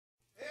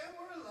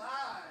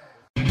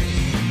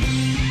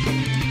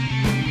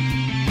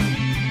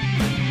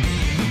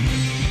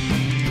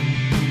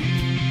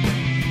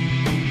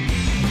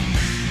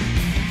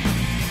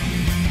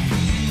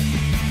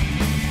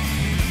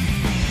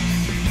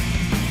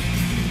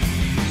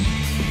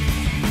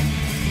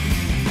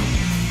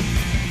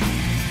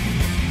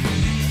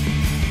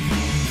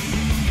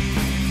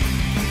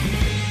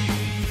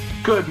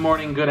Good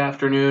morning, good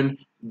afternoon,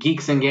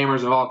 geeks and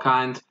gamers of all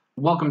kinds.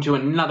 Welcome to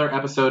another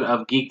episode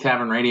of Geek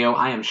Tavern Radio.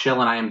 I am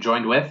Shill and I am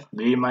joined with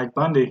the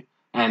MikeBundy.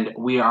 And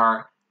we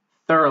are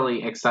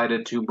thoroughly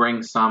excited to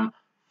bring some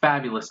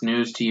fabulous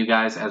news to you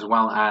guys, as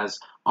well as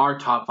our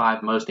top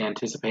 5 most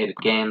anticipated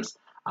games.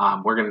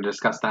 We're going to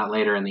discuss that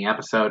later in the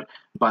episode,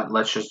 but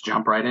let's just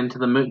jump right into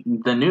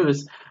the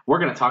news. We're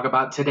going to talk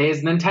about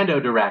today's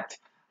Nintendo Direct.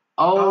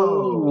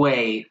 Oh,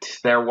 wait,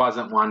 there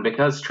wasn't one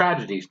because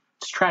tragedy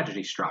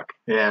struck.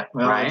 Yeah,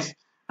 well, right?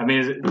 At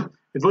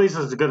least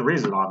it's a good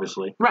reason,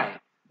 obviously. Right.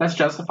 That's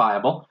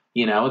justifiable.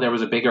 You know, there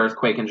was a big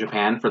earthquake in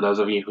Japan, for those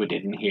of you who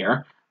didn't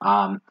hear.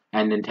 And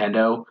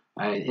Nintendo,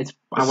 I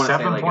want to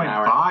say like an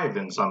hour. 7.5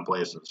 in some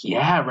places.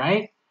 Yeah,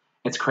 right?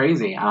 It's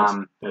crazy.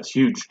 That's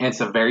huge.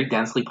 It's a very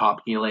densely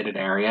populated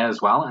area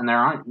as well, and there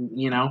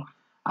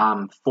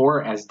aren't,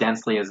 for as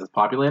densely as it's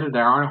populated,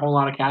 there aren't a whole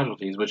lot of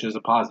casualties, which is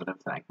a positive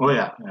thing. Well,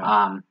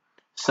 yeah.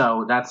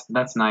 So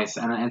that's nice,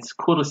 and it's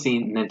cool to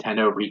see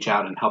Nintendo reach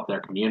out and help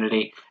their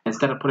community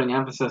instead of putting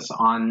emphasis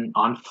on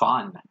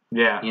fun.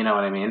 Yeah. You know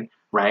what I mean?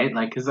 Right?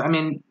 Like, because, I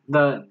mean,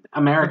 the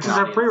American Because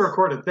they're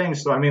pre-recorded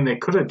things, so, I mean, they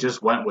could have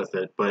just went with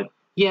it, but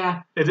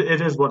yeah,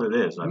 it is what it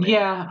is. I mean.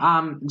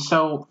 Yeah,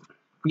 so,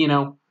 you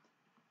know,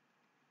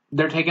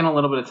 they're taking a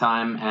little bit of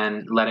time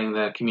and letting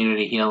the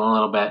community heal a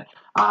little bit.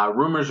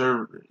 Rumors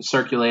are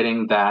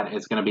circulating that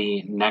it's going to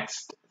be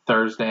next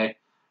Thursday.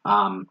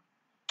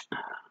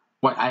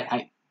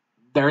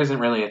 There isn't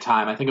really a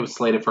time. I think it was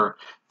slated for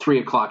 3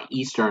 o'clock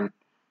Eastern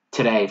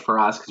today for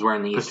us because we're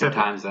in the Eastern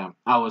time zone.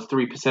 Oh, it was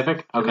 3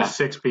 Pacific? Okay. It was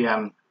 6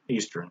 p.m.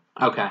 Eastern.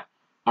 Okay.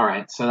 All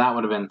right. So that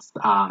would have been...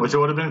 which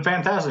would have been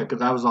fantastic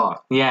because I was off.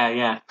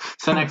 Yeah.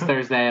 So next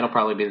Thursday, it'll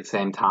probably be the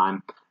same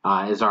time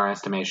is our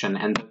estimation.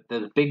 And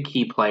the big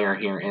key player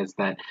here is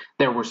that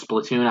there were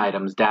Splatoon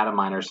items data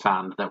miners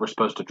found that were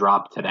supposed to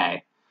drop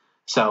today.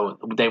 So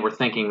they were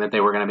thinking that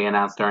they were going to be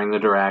announced during the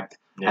Direct,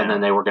 and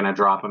then they were going to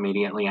drop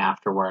immediately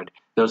afterward.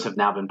 Those have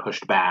now been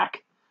pushed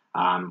back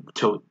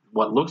to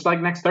what looks like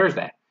next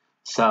Thursday.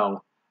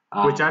 So,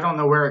 which I don't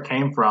know where it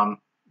came from.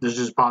 This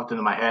just popped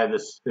into my head.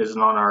 This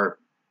isn't on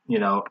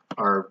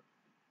our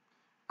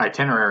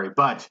itinerary,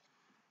 but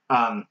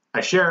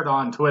I shared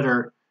on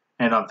Twitter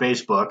and on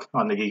Facebook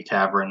on the Geek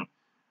Tavern.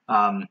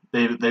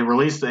 They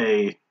released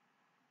a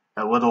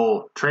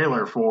little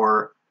trailer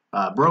for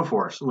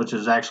Broforce, which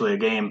is actually a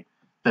game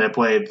that I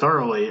played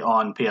thoroughly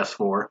on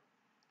PS4.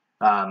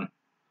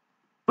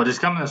 But it's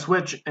coming to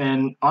Switch,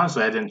 and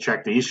honestly, I didn't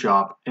check the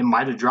eShop. It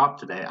might have dropped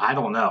today. I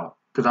don't know,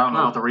 because I don't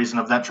know what the reason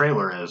of that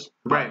trailer is.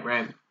 Right.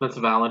 That's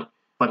valid.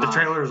 But the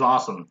trailer is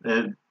awesome.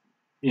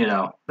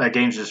 That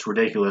game's just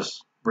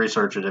ridiculous.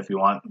 Research it if you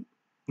want.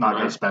 Not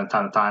going to spend a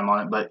ton of time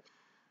on it, but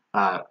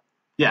that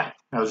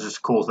was just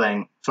a cool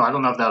thing. So I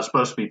don't know if that was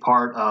supposed to be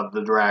part of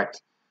the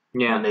Direct,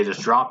 and they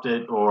just dropped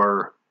it,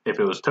 or if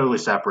it was totally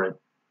separate.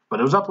 But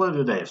it was uploaded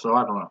today, so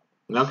I don't know.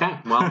 Okay,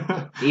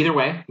 well, either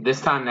way,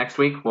 this time next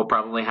week, we'll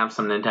probably have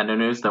some Nintendo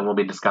news that we'll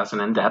be discussing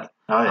in depth.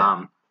 Oh,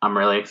 yeah. I'm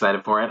really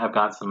excited for it. I've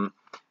got some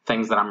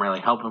things that I'm really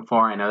hoping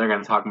for. I know they're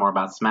going to talk more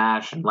about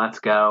Smash and Let's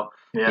Go.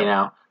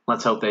 Yeah.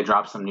 Let's hope they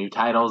drop some new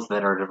titles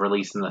that are to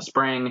release in the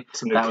spring.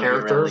 Some new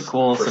characters. Would be really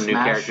cool. Some Smash. New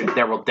characters.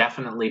 There will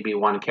definitely be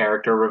one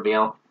character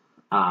reveal.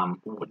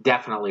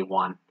 Definitely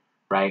one.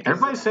 Right?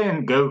 Everybody's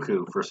saying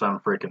Goku for some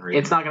freaking reason.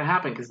 It's not going to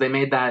happen because they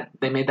made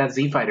that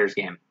Z Fighters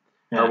game.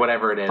 Or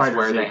whatever it is,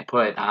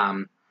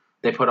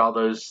 they put all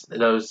those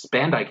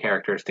Bandai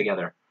characters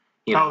together,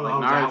 like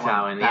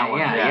Naruto and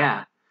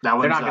yeah. That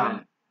one's not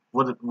gonna.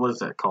 What is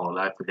that called?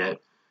 I forget.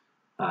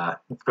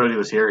 If Cody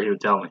was here, he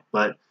would tell me,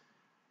 but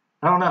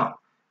I don't know.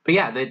 But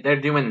yeah, they're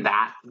doing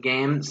that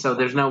game, so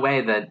there's no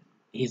way that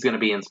he's going to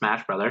be in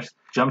Smash Brothers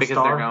Jump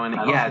Star? They're going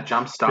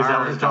Jump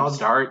Star or Jump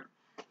Start.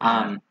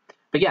 But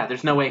yeah,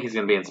 there's no way he's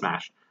going to be in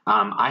Smash.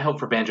 I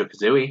hope for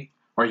Banjo-Kazooie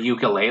or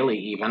Yooka-Laylee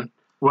even.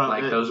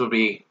 Well, those would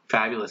be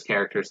fabulous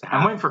characters to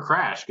have. I'm waiting for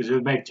Crash because it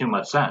would make too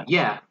much sense.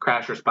 Yeah,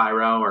 Crash or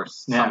Spyro or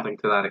something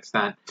to that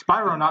extent.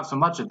 Spyro not so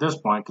much at this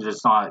point because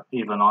it's not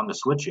even on the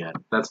Switch yet.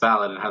 That's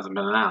valid. It hasn't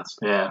been announced.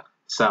 Yeah.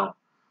 So,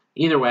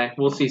 either way,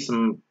 we'll see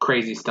some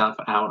crazy stuff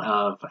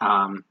out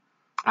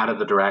of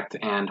the Direct,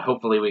 and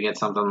hopefully we get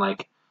something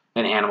like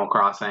an Animal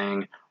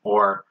Crossing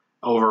or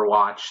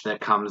Overwatch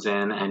that comes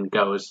in and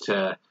goes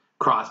to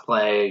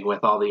crossplay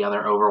with all the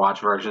other Overwatch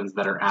versions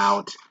that are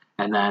out,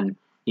 and then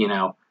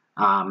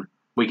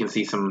we can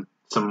see some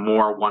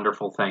more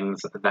wonderful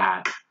things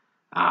that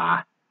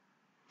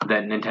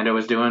Nintendo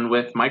is doing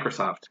with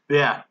Microsoft.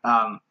 Yeah.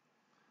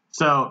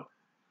 So,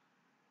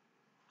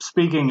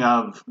 speaking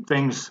of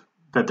things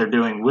that they're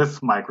doing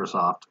with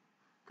Microsoft,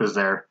 because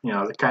they're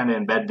kind of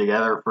in bed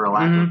together for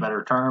lack of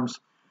better terms.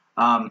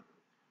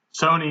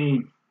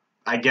 Sony,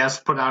 I guess,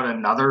 put out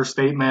another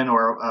statement,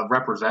 or a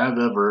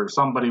representative or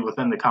somebody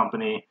within the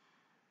company,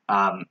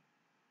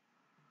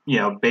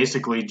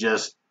 basically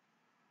just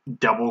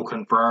double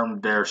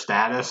confirmed their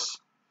status,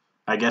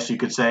 I guess you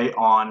could say,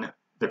 on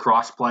the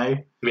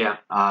crossplay. Yeah.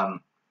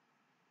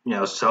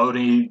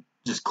 Sony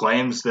just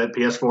claims that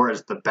PS4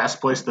 is the best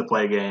place to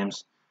play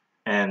games.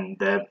 and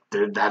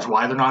that's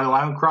why they're not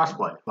allowing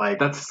crossplay. Like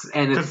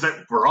because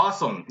we're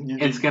awesome. You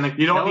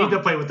don't need to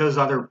play with those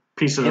other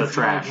pieces of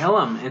trash.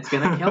 It's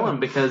gonna kill them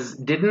because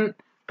didn't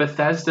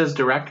Bethesda's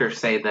director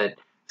say that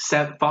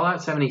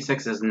Fallout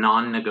 76 is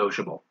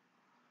non-negotiable,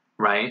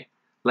 right?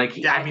 Like,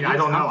 yeah, I mean, I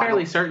don't know. I'm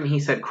fairly certain he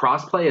said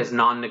crossplay is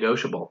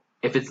non-negotiable.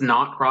 If it's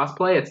not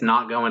crossplay, it's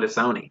not going to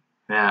Sony.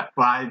 Yeah,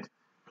 well,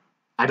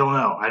 I don't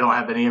know. I don't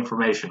have any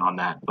information on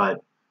that,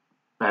 but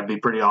that'd be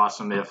pretty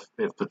awesome if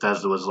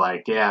Bethesda was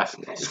like, yeah,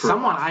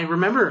 someone. I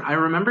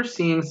remember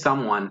seeing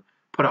someone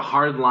put a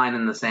hard line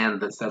in the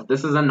sand that said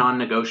this is a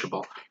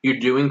non-negotiable. You're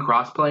doing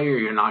crossplay or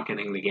you're not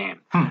getting the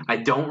game. I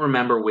don't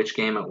remember which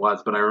game it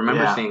was, but I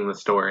remember seeing the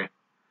story.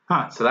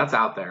 Huh. So that's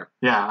out there.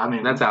 Yeah, I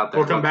mean, that's out there.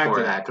 We'll come back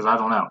to that because I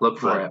don't know. Look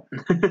for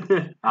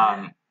it.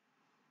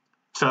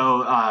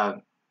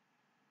 So,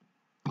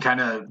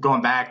 kind of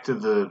going back to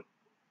the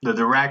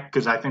Direct,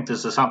 because I think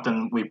this is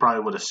something we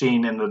probably would have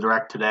seen in the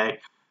Direct today.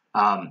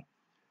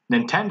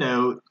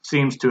 Nintendo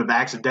seems to have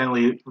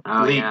accidentally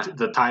leaked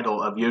the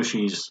title of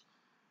Yoshi's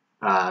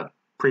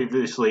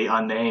previously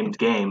unnamed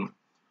game.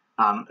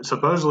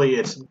 Supposedly,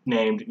 it's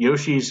named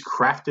Yoshi's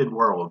Crafted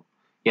World.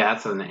 Yeah,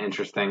 that's an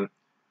interesting.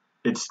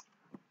 That's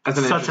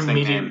such a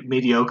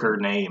mediocre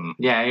name.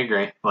 Yeah, I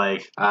agree.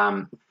 Like,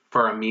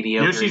 for a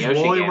mediocre Yoshi's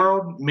Woolly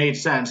World made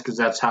sense because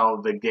that's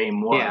how the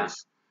game was. Yeah.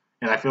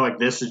 And I feel like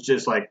this is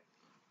just like,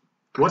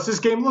 what's this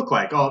game look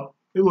like? Oh,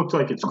 it looks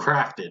like it's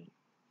crafted.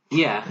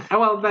 Yeah.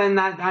 Well, then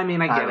I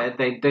get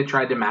it. They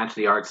tried to match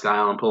the art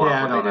style and pull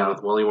off what they did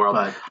with Woolly World.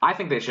 But I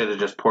think they should have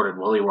just ported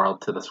Woolly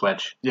World to the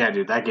Switch. Yeah,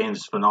 dude, that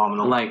game's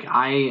phenomenal. Like,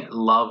 I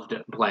loved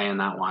playing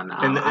that one.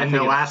 In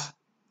the last,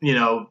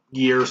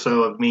 year or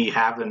so of me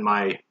having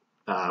my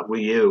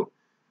Wii U,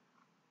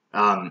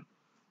 I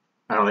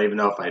don't even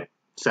know if I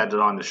said it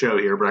on the show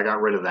here, but I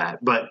got rid of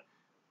that. But,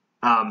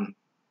 the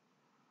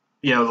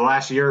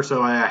last year or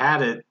so I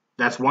had it,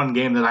 that's one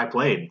game that I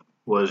played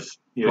was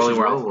Yoshi's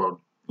Woolly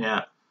World.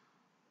 Yeah.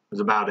 Was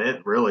about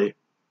it, really.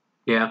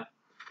 Yeah,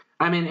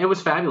 I mean, it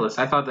was fabulous.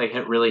 I thought they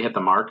really hit the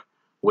mark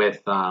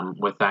with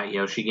that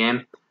Yoshi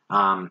game.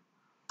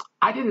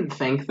 I didn't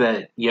think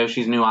that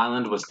Yoshi's New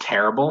Island was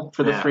terrible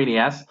for the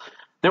 3DS.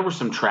 There were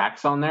some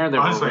tracks on there that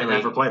Honestly, were really, I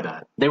never played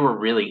that. They were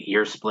really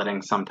ear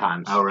splitting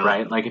sometimes. Oh, really?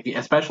 Right? Like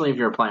especially if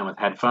you were playing with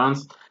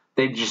headphones,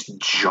 they just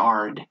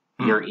jarred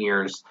your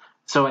ears.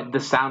 So the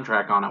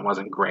soundtrack on it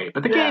wasn't great,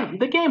 but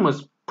the game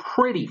was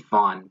pretty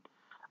fun.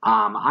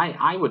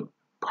 I would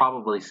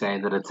probably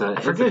say that it's a.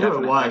 I forget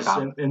who it was.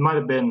 It might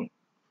have been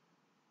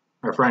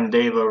our friend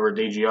Dave over at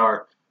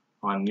DGR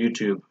on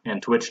YouTube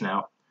and Twitch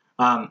now.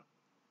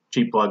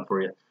 Cheap plug for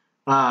you.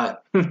 I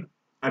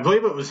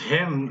believe it was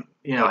him.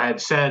 Had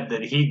said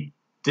that he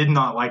did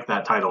not like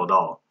that title at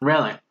all.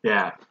 Really?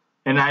 Yeah.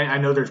 And I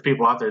know there's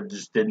people out there that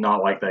just did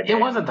not like that game. It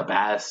wasn't the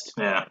best.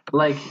 Yeah.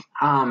 Like,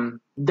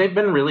 they've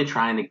been really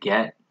trying to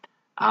get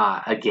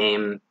a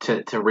game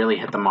to really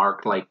hit the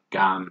mark. Like,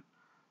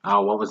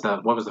 what was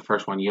the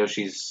first one?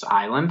 Yoshi's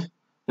Island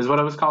is what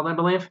it was called, I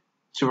believe.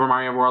 Super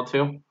Mario World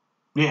 2.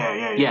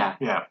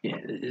 Yeah.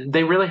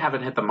 They really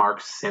haven't hit the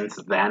mark since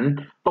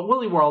then. But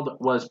Woolly World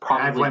was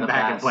probably the best. I went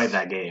back and played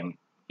that game.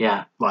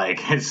 Yeah.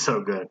 Like, it's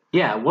so good.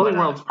 Yeah, Woolly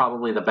World's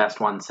probably the best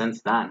one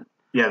since then.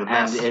 Yeah, the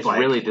best. And it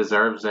really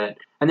deserves it.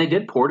 And they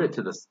did port it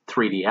to the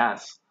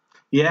 3DS.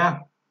 Yeah.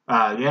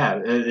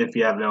 If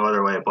you have no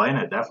other way of playing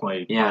it,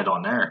 definitely play it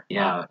on there.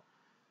 Yeah.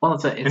 Well,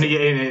 and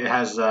it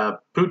has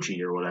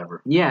Poochie or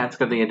whatever. Yeah, it's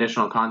got the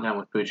additional content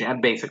with Poochie.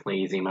 And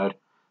basically easy mode.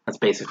 That's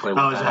basically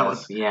what that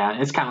is. Yeah,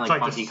 it's kind of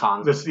like Funky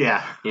Kong.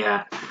 Yeah.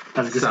 Yeah.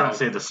 I was just going to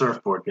say the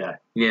surfboard guy.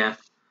 Yeah.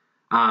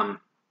 But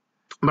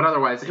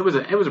otherwise, it was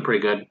a pretty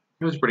good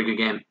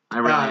game. I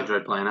really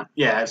enjoyed playing it.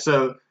 Yeah,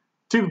 so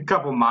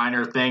couple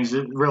minor things.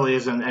 It really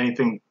isn't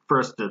anything for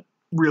us to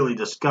really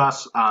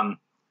discuss.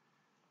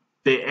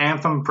 The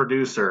Anthem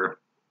producer,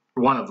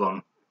 one of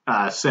them,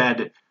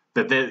 said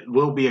that there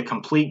will be a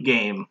complete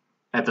game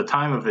at the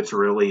time of its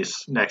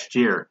release next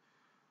year.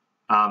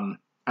 I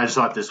just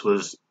thought this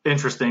was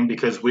interesting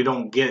because we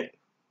don't get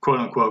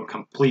quote-unquote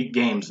complete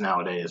games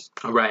nowadays.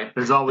 Right.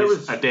 There's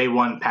always a day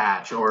one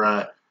patch or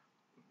a,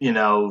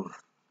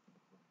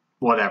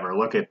 whatever.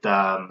 Look at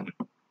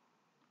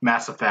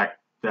Mass Effect,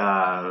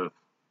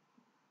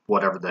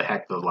 whatever the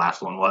heck the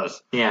last one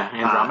was. Yeah,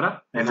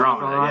 Andromeda?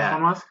 Andromeda, the last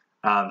one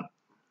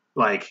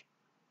was?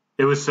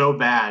 It was so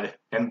bad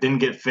and didn't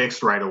get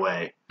fixed right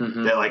away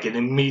that, it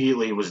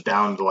immediately was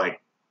down to,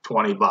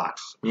 $20.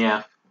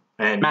 Yeah.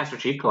 And Master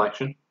Chief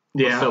Collection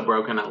was so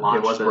broken at launch.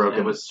 It was broken.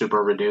 It was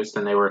super reduced,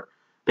 and they were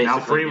basically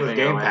now free with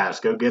Game Pass.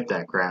 Go get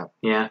that crap.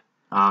 Yeah.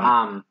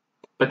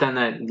 But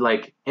then,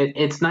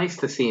 it's nice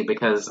to see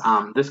because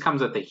this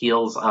comes at the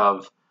heels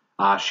of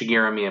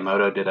Shigeru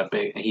Miyamoto did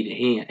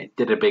he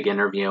did a big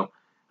interview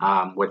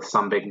with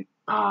some big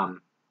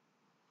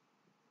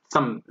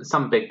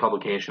some big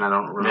publication. I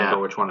don't remember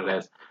which one it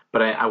is,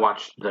 but I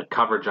watched the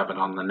coverage of it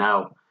on The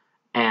Know,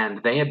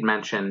 and they had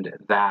mentioned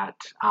that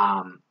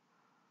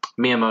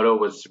Miyamoto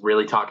was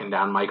really talking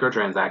down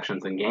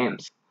microtransactions in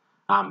games.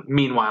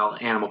 Meanwhile,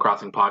 Animal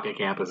Crossing Pocket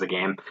Camp is a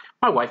game.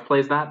 My wife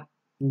plays that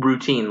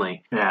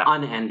routinely,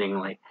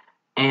 unendingly.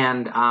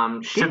 And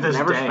she has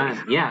never spent,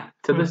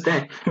 to this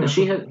day. And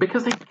she has,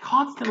 because they're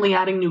constantly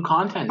adding new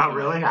content. Oh,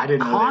 really? I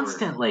didn't know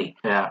constantly.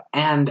 They were. Yeah.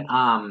 And,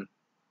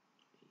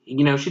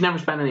 she never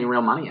spent any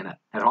real money in it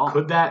at all.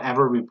 Could that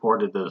ever be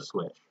ported to the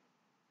Switch?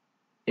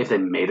 If they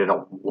made it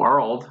a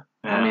world.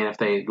 Yeah. I mean, if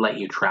they let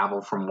you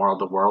travel from world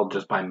to world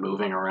just by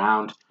moving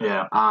around.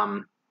 Yeah.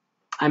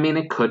 I mean,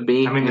 it could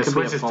be. I mean, the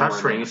Switch is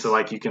touchscreen, so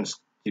like you can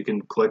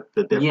click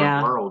the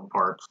different world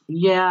parts.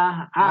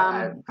 Yeah.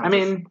 I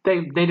mean,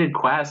 they did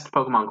Quest,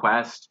 Pokemon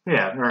Quest.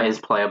 Yeah, right. Is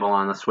playable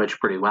on the Switch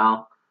pretty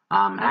well.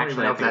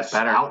 Actually, I think it's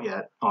better. Out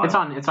yet? It's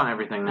on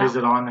everything now. Is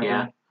it on?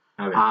 Yeah.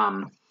 Okay.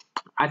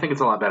 I think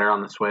it's a lot better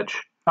on the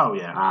Switch. Oh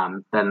yeah.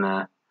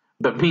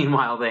 But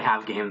meanwhile, they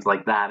have games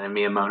like that, and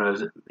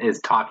Miyamoto is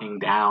talking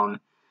down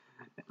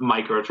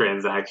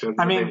microtransactions.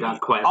 I mean, they've got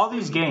Quest. All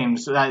these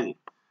games.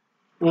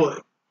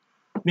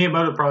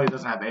 Miyamoto probably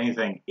doesn't have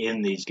anything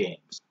in these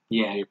games.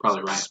 Yeah, you're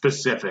probably right.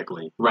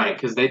 Specifically. Right,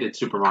 because they did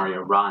Super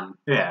Mario Run.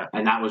 Yeah.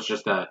 And that was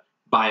just a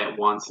buy it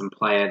once and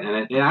play it,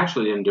 and it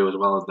actually didn't do as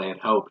well as they had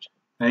hoped.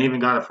 And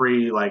even got a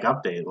free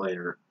update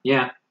later.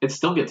 Yeah, it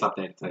still gets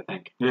updates, I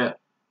think. Yeah.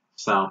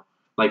 So,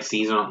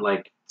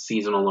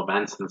 seasonal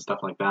events and stuff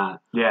like that.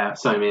 Yeah.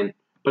 So, I mean,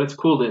 but it's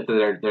cool that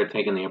they're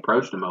taking the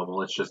approach to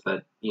mobile. It's just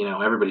that,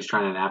 everybody's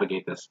trying to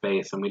navigate this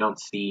space, and we don't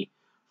see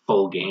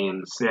full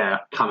games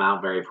come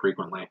out very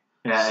frequently.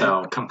 Yeah,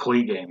 so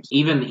complete games.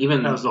 Even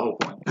that was the whole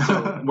point.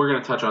 So we're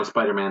going to touch on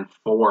Spider-Man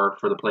 4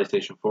 for the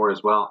PlayStation 4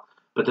 as well.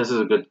 But this is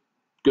a good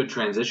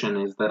transition.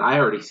 Is that I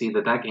already see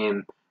that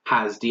game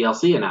has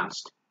DLC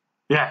announced.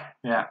 Yeah.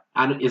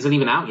 And is it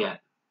even out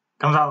yet?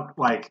 Comes out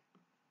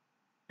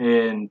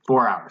in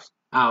 4 hours.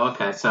 Oh,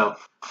 okay. So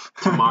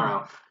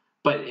tomorrow.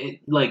 But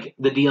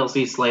the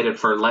DLC slated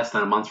for less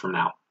than a month from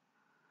now.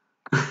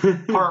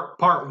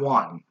 Part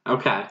 1.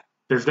 Okay.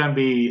 There's going to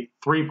be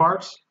 3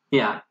 parts.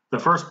 Yeah. The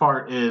first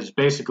part is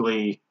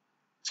basically,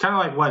 it's kind of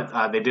like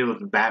what they did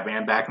with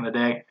Batman back in the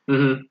day.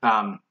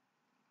 Mm-hmm.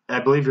 I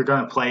believe you're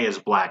going to play as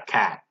Black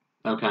Cat.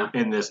 Okay.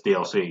 In this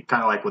DLC,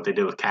 kind of like what they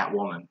did with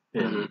Catwoman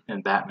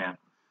in Batman.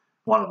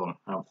 One of them,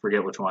 I don't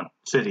forget which one.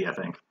 City, I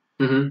think.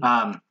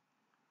 Mm-hmm.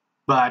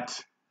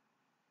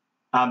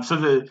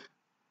 So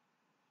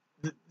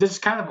this is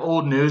kind of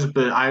old news,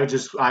 but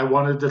I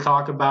wanted to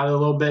talk about it a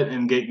little bit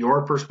and get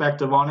your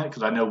perspective on it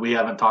because I know we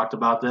haven't talked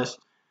about this.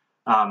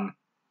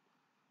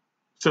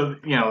 So,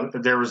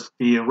 there was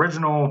the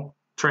original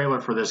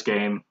trailer for this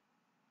game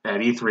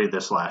at E3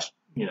 this last,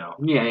 about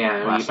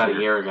a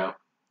year ago.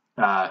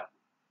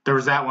 There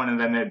was that one, and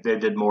then they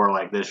did more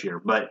like this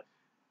year. But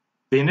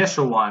the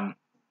initial one,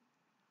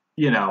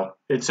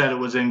 it said it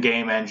was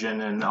in-game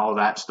engine and all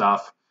that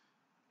stuff.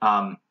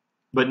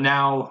 But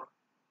now,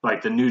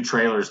 the new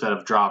trailers that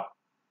have dropped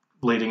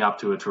leading up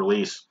to its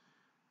release,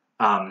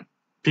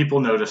 people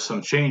noticed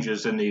some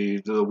changes in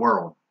the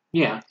world.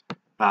 Yeah.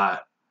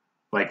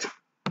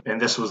 And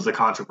this was the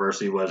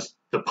controversy, was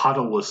the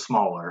puddle was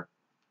smaller.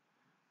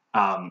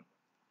 And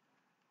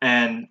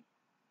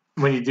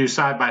when you do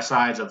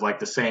side-by-sides of,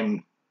 the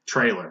same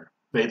trailer,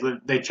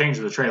 they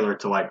changed the trailer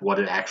to, what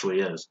it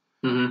actually is.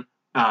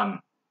 Mm-hmm.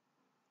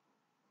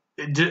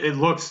 It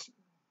looks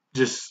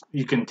just,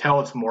 you can tell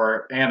it's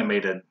more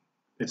animated.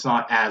 It's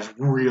not as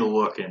real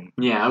looking.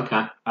 Yeah,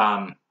 okay.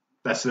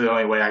 That's the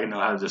only way I know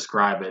how to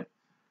describe it.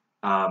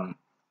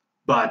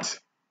 But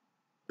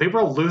people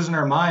are losing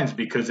their minds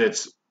because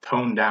it's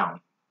toned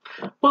down.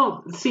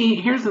 Well, see,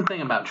 here's the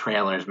thing about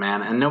trailers,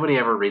 man, and nobody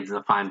ever reads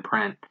the fine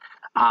print.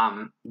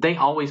 They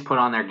always put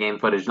on their game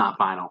footage, not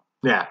final.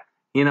 Yeah.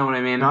 You know what I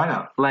mean? No, I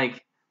know.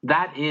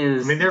 That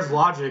is... I mean, there's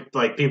logic,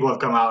 people have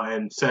come out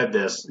and said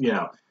this,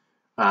 you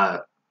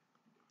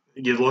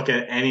look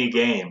at any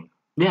game.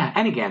 Yeah,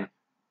 any game.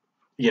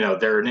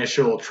 Their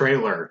initial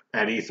trailer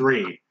at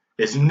E3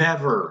 is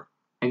never...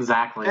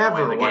 Exactly.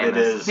 Ever what it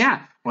is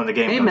when the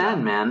game comes out.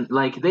 Amen,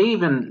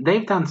 man.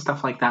 They've done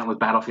stuff like that with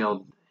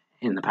Battlefield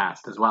in the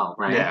past as well,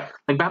 right? Yeah.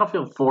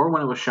 Battlefield 4,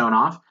 when it was shown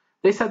off,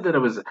 they said that it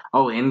was,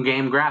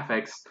 in-game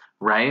graphics,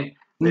 right?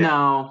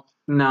 Yeah.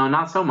 No,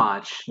 not so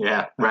much.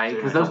 Yeah. Right?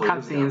 Because those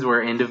cutscenes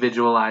were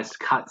individualized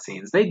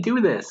cutscenes. They do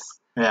this.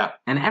 Yeah.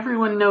 And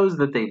everyone knows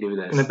that they do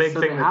this. And the big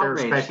thing that they're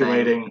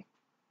speculating,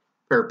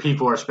 or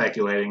people are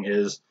speculating,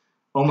 is,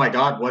 oh my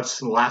God, what's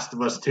The Last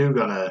of Us 2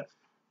 gonna,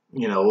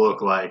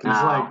 look like?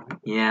 It's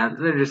yeah,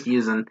 they're just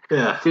using...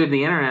 Yeah. Dude,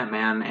 the internet,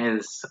 man,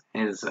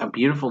 is a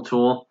beautiful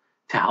tool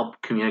to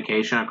help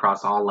communication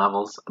across all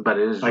levels, but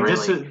it is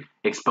really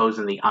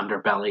exposing the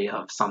underbelly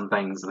of some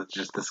things that's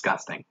just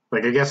disgusting. I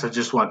guess I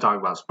just want to talk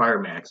about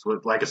Spider-Man.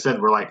 Like I said,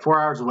 we're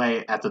 4 hours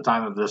away at the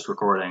time of this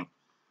recording.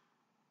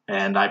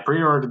 And I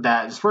pre-ordered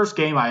that. It's the first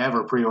game I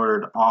ever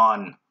pre-ordered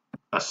on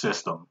a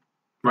system.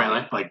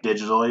 Really?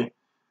 Digitally.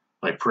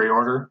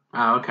 Pre-order.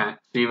 Oh, okay.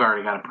 So you've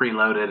already got it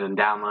preloaded and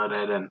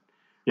downloaded and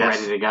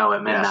ready to go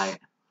at midnight. Yes.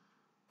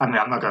 I mean,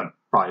 I'm not going to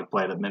probably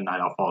play it at midnight.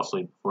 I'll fall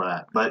asleep before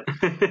that. But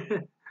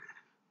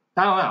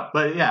I don't know.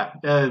 But yeah,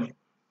 I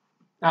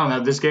don't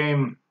know. This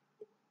game,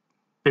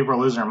 people are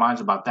losing their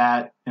minds about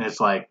that, and it's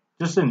like,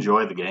 just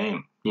enjoy the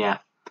game. Yeah.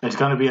 It's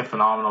going to be a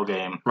phenomenal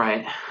game.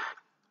 Right.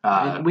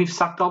 We've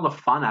sucked all the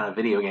fun out of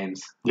video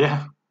games.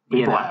 Yeah,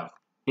 people have.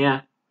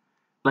 Yeah.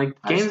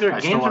 Like, games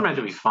are meant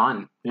to be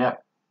fun. Yeah.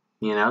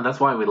 That's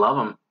why we love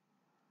them.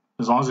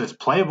 As long as it's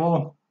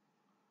playable,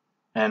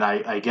 and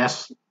I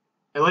guess,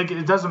 like,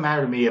 it doesn't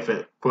matter to me if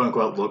it,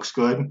 quote-unquote, looks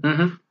good.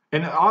 Mm-hmm.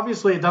 And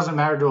obviously it doesn't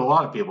matter to a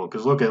lot of people,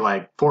 because look at,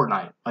 like,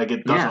 Fortnite. Like,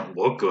 it doesn't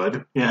look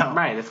good,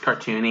 Right, it's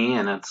cartoony,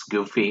 and it's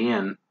goofy,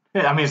 and...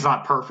 Yeah, I mean, it's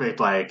not perfect,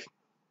 like...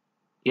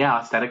 Yeah,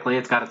 aesthetically,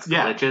 it's got its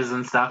glitches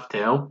and stuff, too.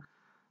 Well,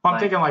 I'm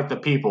thinking, like, the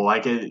people.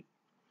 Like, it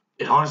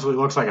honestly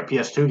looks like a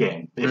PS2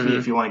 game,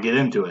 if you want to get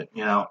into it,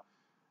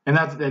 And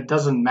that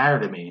doesn't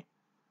matter to me.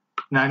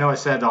 Now, I know I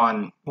said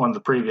on one of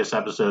the previous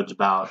episodes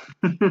about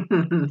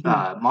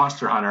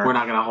Monster Hunter. We're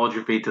not going to hold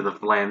your feet to the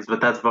flames,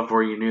 but that's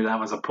before you knew that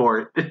was a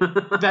port.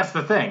 That's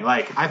the thing.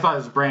 Like, I thought it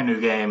was a brand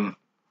new game,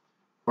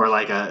 or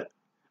like I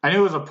knew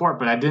it was a port,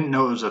 but I didn't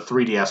know it was a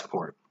 3DS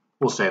port.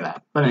 We'll say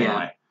that. But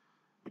anyway.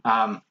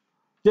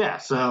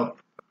 So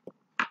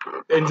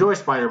enjoy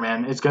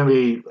Spider-Man. It's going to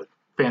be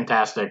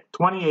fantastic.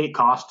 28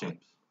 costumes.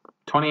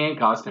 28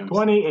 costumes.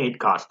 28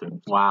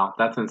 costumes. Wow,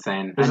 that's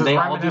insane. And they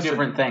all do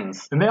different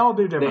things. And they all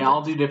do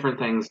different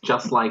things,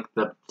 just like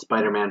the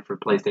Spider-Man for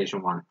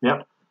PlayStation 1.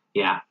 Yep.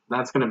 Yeah,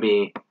 that's going to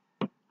be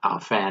a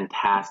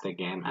fantastic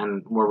game,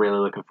 and we're really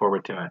looking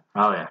forward to it.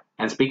 Oh, yeah.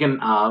 And speaking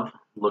of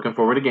looking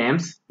forward to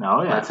games,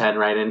 let's head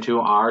right into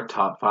our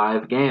top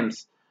 5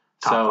 games.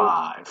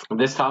 Top 5.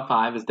 This top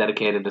 5 is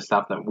dedicated to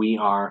stuff that we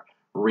are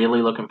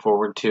really looking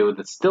forward to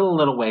that's still a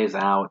little ways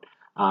out.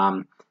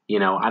 I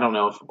don't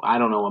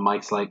know what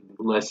Mike's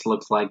list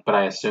looks like, but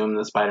I assume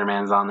the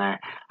Spider-Man's on there.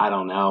 I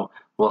don't know.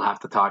 We'll have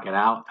to talk it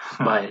out.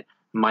 But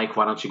Mike,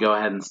 why don't you go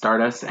ahead and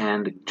start us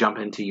and jump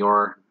into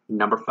your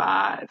number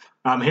 5.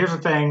 Here's the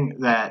thing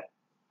that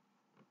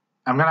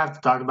I'm gonna have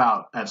to talk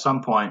about at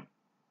some point.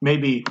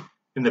 Maybe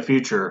in the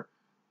future,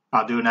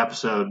 I'll do an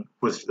episode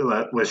with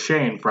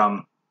Shane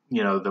from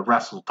the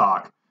Wrestle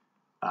Talk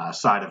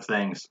side of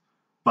things.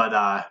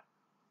 But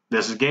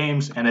this is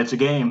games, and it's a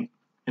game.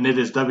 And it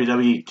is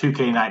WWE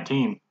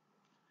 2K19.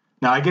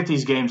 Now, I get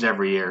these games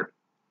every year,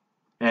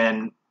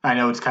 and I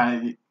know it's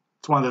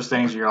one of those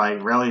things you're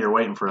like, really, you're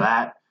waiting for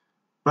that?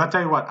 But I'll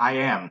tell you what, I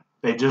am.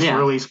 They just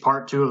released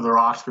part 2 of the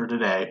roster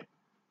today.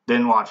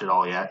 Didn't watch it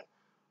all yet.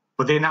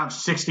 But they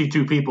announced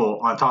 62 people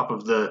on top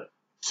of the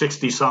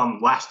 60-some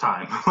last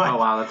time. Oh,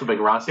 wow, that's a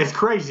big roster. It's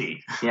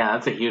crazy. Yeah,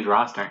 that's a huge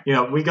roster.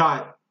 We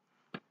got...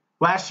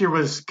 Last year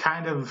was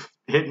kind of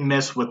hit and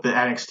miss with the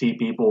NXT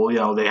people.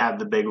 They had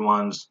the big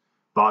ones.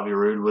 Bobby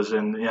Roode was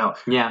in,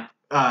 Yeah.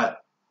 But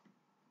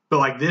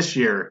like this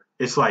year,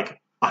 it's like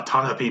a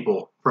ton of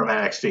people from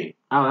NXT.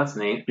 Oh, that's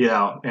neat.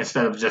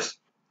 Instead of just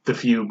the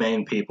few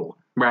main people.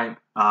 Right.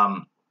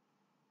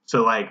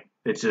 So like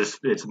it's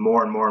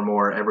more and more and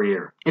more every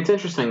year. It's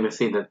interesting to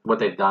see what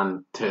they've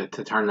done to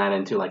turn that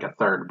into like a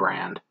third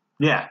brand.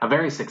 Yeah. A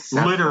very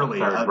successful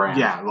third brand.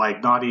 Yeah,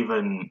 like not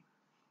even.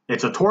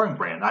 It's a touring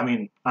brand. I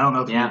mean, I don't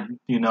know if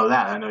you know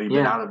that. I know you've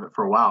been out of it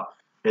for a while.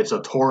 It's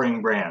a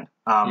touring brand.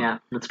 Yeah,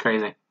 that's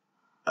crazy.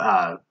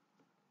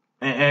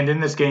 And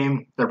in this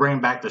game, they're bringing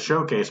back the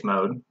showcase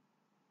mode.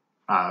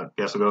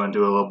 Guess we'll go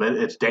into it a little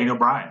bit. It's Daniel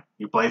Bryan.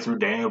 You play through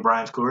Daniel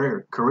Bryan's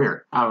career.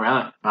 Oh,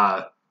 really?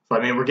 So I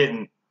mean,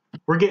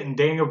 we're getting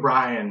Daniel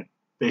Bryan.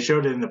 They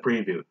showed it in the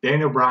preview.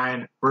 Daniel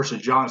Bryan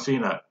versus John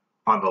Cena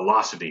on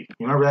Velocity.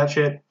 You remember that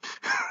shit?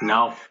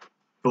 No.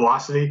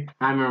 Velocity.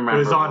 I remember. It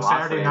was on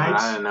Velocity, Saturday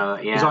nights. I didn't know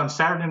that. Yeah. It was on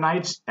Saturday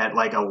nights at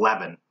like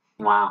 11.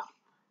 Wow.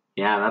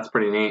 Yeah, that's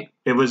pretty neat.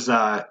 It was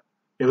the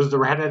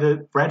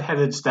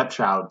redheaded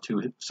stepchild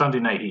to Sunday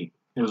Night Heat.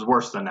 It was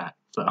worse than that.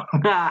 So.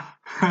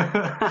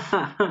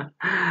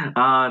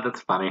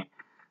 That's funny.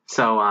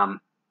 So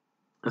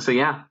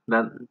yeah,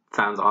 that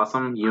sounds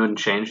awesome. You and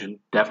Shane should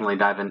definitely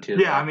dive into.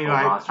 Yeah, I mean,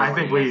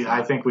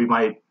 I think we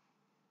might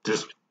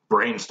just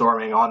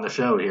brainstorming on the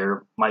show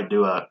here might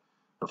do a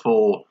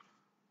full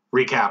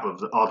recap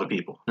of all the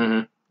people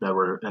that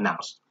were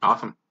announced.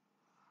 Awesome.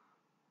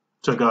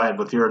 So go ahead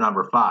with your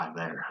number 5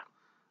 there.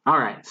 All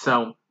right,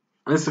 so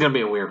this is going to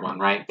be a weird one,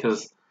 right?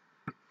 Because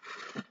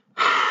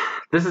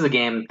this is a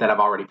game that I've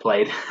already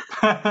played.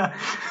 But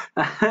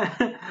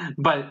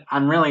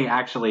I'm really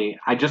I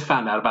just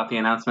found out about the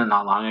announcement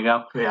not long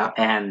ago. Yeah.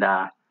 And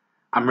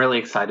I'm really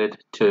excited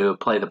to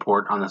play the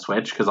port on the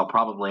Switch because I'll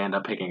probably end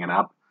up picking it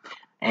up.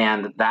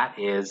 And that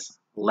is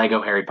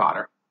Lego Harry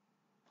Potter.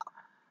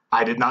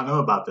 I did not know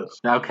about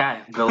this.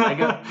 Okay.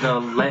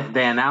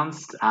 They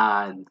announced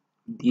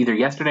either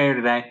yesterday or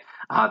today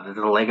that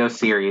the Lego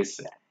series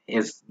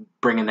is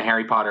bringing the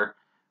Harry Potter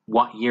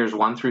years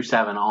 1 through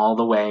 7 all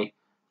the way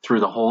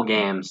through the whole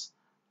games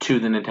to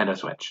the Nintendo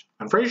Switch.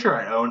 I'm pretty sure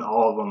I own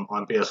all of them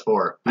on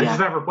PS4. I just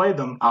never played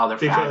them. Oh, they're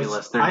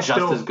fabulous. They're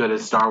just as good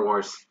as Star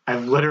Wars.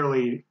 I've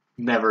literally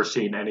never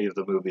seen any of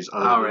the movies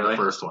other than the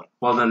first one.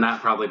 Well, then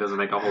that probably doesn't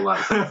make a whole lot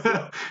of sense.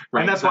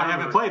 Right. And that's why I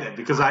haven't played it,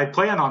 because I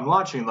plan on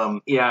watching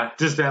them. Yeah.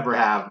 Just never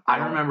have. I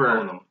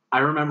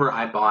remember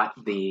I bought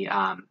the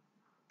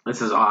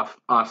This is off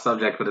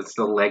subject, but it's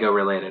still Lego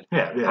related.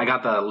 Yeah, yeah. I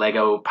got the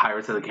Lego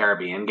Pirates of the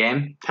Caribbean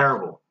game.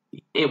 Terrible.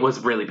 It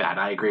was really bad.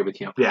 I agree with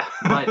you. Yeah.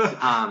 But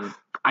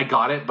I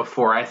got it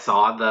before I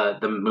saw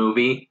the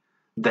movie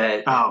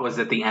that was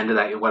at the end of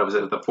that. What was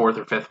it? The fourth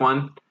or fifth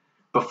one?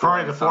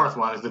 Probably the fourth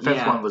one. The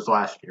fifth one was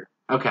last year.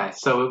 Okay,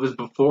 so it was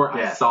before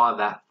I saw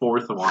that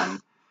fourth one,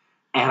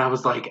 and I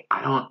was like,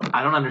 I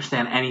don't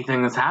understand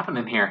anything that's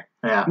happening here.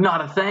 Yeah.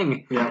 Not a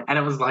thing. Yeah. And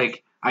it was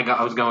like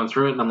I was going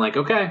through it, and I'm like,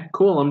 okay,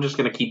 cool. I'm just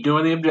gonna keep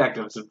doing the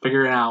objectives and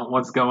figuring out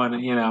what's going.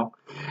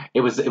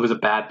 It was a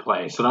bad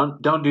play. So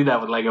don't do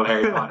that with Lego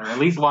Harry Potter. At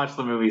least watch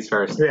the movies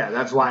first. Yeah,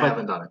 that's why I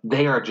haven't done it.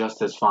 They are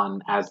just as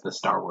fun as the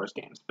Star Wars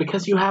games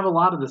because you have a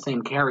lot of the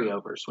same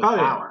carryovers with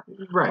power,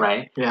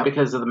 right? Yeah.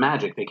 Because of the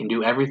magic, they can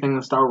do everything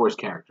the Star Wars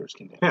characters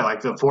can do. Yeah,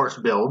 like the Force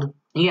build.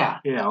 Yeah,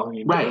 you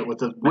do it with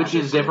the which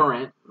is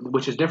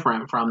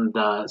different from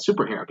the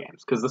superhero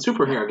games because the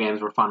superhero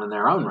games were fun in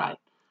their own right.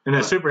 In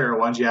the superhero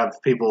ones, you have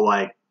people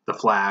like the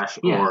Flash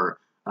or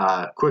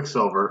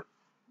Quicksilver,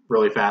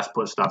 really fast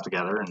put stuff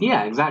together. And,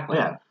 yeah, exactly.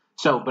 Yeah.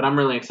 So, but I'm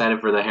really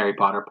excited for the Harry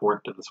Potter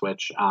port to the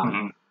Switch.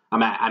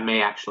 I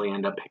may actually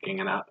end up picking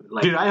it up.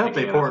 Dude, I hope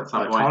they port a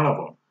ton of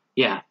them.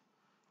 Yeah.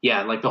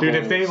 Yeah, like the whole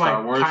if they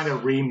Star Wars. kind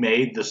of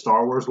remade the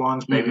Star Wars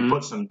ones, maybe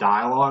put some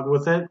dialogue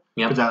with it,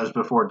 because that was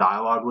before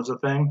dialogue was a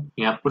thing.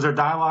 Yep. Was there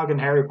dialogue in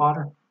Harry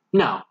Potter?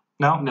 No.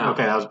 No?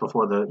 Okay, that was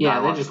before the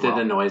dialogue. They just did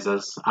the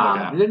noises.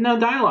 Okay. No,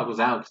 dialogue was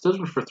out because those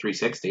were for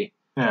 360.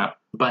 Yeah.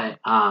 But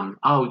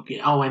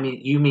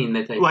you mean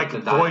that they like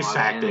put the voice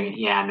acting?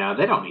 Yeah, no,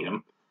 they don't need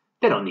them.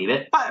 They don't need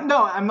it.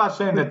 No, I'm not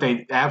saying that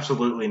they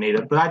absolutely need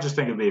it, but I just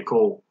think it'd be a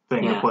cool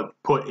thing to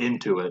put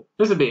into it.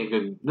 This would be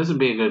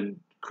a good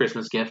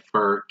Christmas gift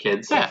for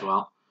kids as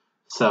well.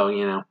 So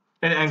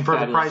and for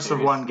the price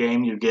of one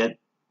game, you get.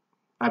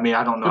 I mean,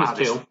 I don't know how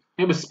to.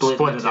 It was split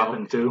it up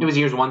in two. It was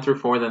years 1 through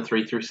 4, then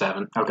 3 through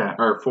 7. Okay.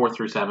 Or 4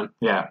 through 7.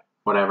 Yeah.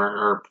 Whatever,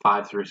 or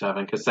 5 through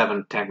 7, because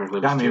 7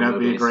 technically was 2 that'd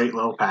movies. be a great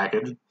little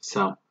package.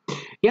 So,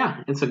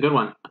 yeah, it's a good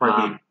one.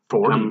 Probably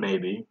 40,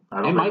 maybe.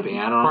 It might be.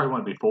 I don't know. Probably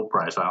wouldn't be full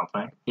price, I don't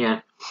think.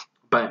 Yeah,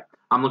 but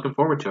I'm looking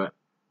forward to it.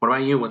 What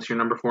about you? What's your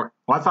number 4?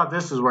 Well, I thought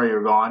this is where you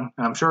were going,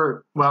 and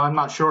I'm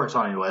not sure it's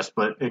on your list,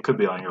 but it could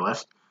be on your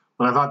list.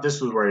 But I thought this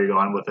was where you're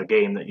going with a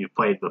game that you've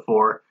played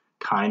before,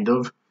 kind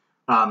of.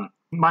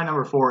 My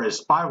number 4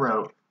 is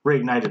Spyro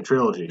Reignited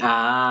Trilogy.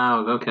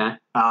 Oh, okay.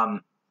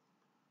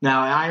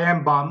 Now, I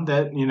am bummed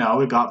that,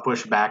 it got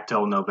pushed back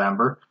till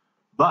November.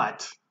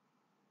 But,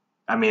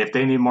 I mean, if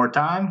they need more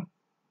time,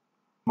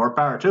 more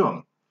power to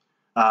them.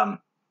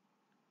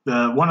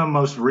 One of the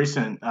most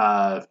recent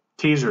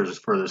teasers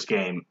for this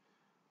game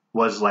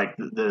was like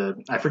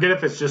I forget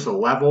if it's just a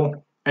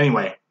level.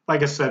 Anyway,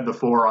 like I said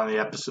before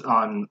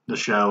on the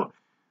show,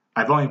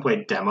 I've only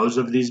played demos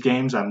of these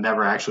games. I've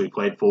never actually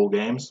played full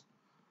games.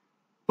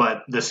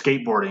 But the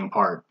skateboarding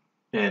part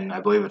in,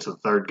 I believe it's the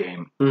third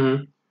game,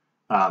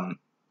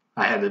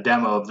 I had a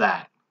demo of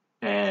that.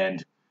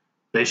 And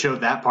they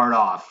showed that part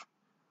off.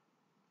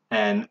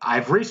 And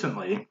I've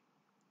recently,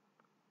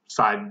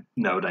 side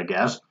note, I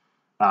guess,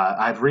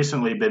 I've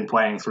recently been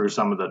playing through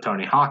some of the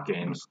Tony Hawk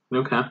games.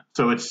 Okay.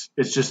 So it's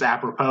just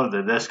apropos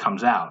that this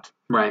comes out.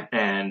 Right.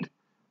 And,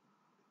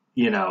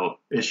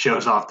 it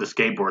shows off the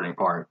skateboarding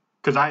part.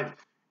 Because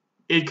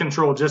it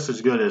controlled just as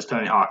good as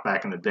Tony Hawk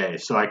back in the day.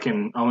 So I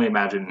can only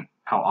imagine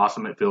how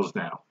awesome it feels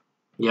now.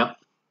 Yep.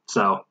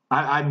 So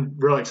I'm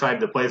really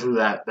excited to play through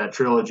that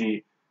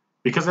trilogy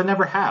because I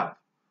never have.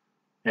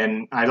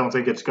 And I don't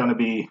think it's going to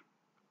be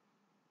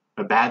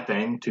a bad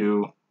thing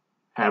to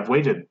have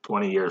waited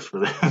 20 years for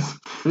this.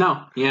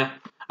 No, yeah.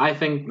 I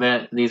think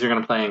that these are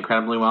going to play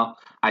incredibly well.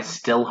 I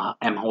still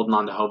am holding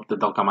on to hope that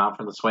they'll come out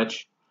for the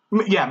Switch.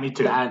 Yeah, me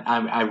too.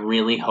 I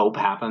really hope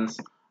happens.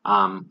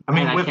 I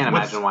can't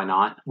imagine why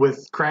not.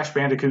 With Crash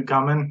Bandicoot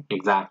coming,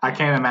 exactly. I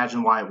can't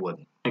imagine why it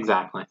wouldn't.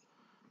 Exactly.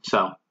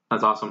 So,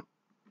 that's awesome.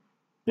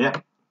 Yeah.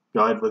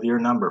 Go ahead with your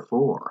number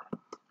 4.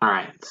 All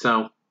right.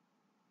 So,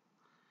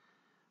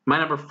 my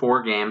number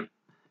 4 game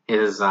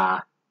is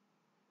a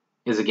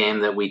game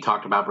that we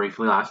talked about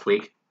briefly last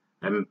week.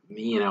 And,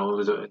 it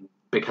was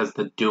because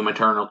the Doom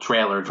Eternal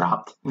trailer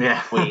dropped.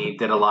 Yeah. We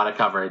did a lot of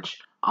coverage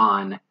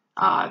on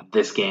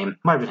this game.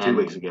 Might have been 2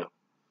 weeks ago.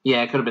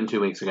 Yeah, it could have been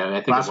 2 weeks ago.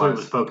 I think last week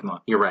was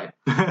Pokemon. You're right.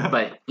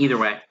 But either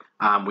way,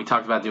 we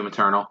talked about Doom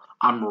Eternal.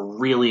 I'm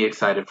really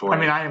excited for it. I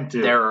mean, I am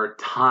too. There are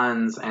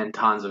tons and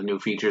tons of new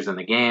features in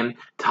the game,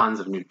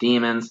 tons of new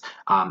demons.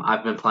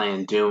 I've been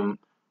playing Doom,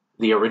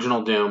 the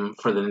original Doom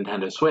for the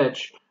Nintendo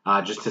Switch,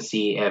 just to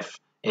see if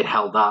it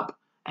held up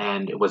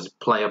and it was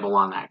playable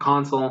on that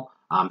console.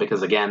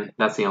 Because again,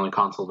 that's the only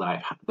console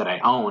that I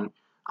own.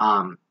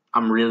 I'm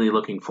really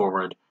looking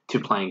forward to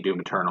playing Doom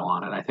Eternal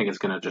on it. I think it's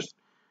going to just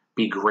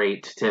be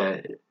great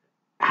to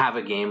have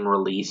a game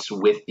release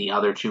with the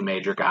other 2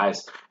 major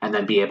guys and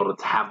then be able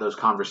to have those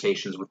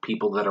conversations with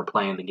people that are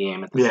playing the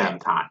game at the same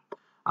time.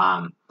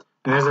 And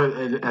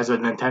as a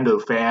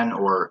Nintendo fan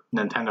or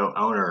Nintendo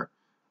owner,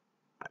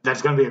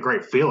 that's going to be a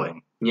great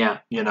feeling. Yeah.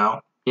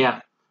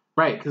 Yeah.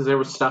 Right, because there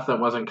was stuff that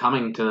wasn't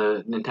coming to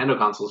the Nintendo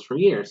consoles for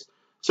years.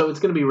 So it's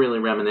going to be really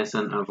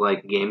reminiscent of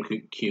like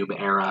GameCube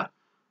era.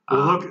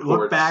 Well,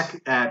 look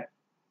back at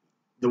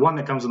the one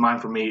that comes to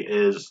mind for me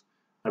is,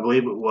 I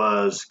believe it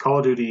was Call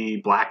of Duty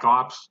Black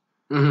Ops.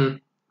 Mm-hmm.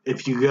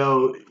 If you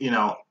go,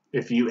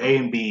 if you A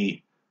and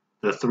B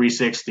the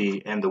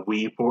 360 and the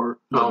Wii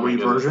Wii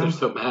version, they're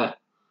so bad.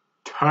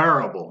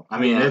 Terrible. I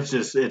mean,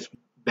 it's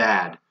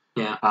bad.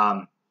 Yeah.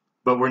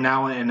 But we're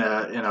now in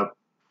a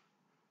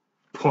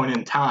point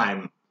in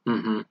time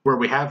where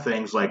we have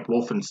things like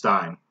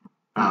Wolfenstein.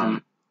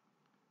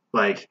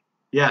 Like,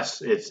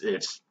 yes,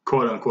 it's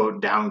quote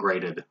unquote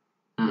downgraded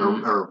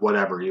or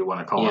whatever you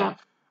want to call it.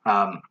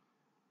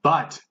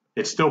 But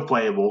it's still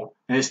playable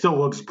and it still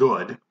looks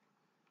good.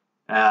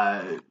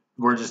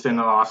 We're just in an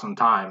awesome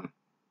time.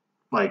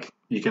 Like,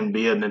 you can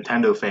be a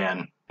Nintendo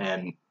fan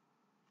and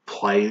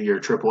play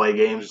your AAA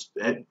games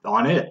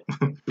on it.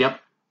 Yep.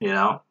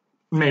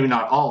 Maybe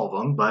not all of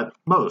them, but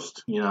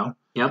most.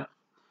 Yep.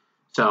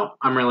 So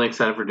I'm really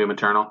excited for Doom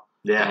Eternal.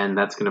 Yeah. And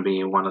that's going to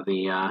be one of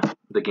the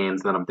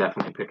games that I'm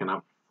definitely picking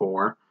up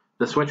for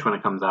the Switch when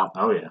it comes out.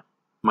 Oh yeah.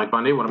 Mike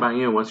Bundy, what about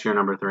you? What's your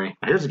number 3?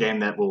 Here's a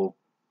game that will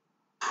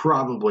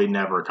probably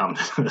never come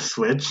to the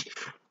Switch,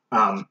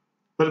 but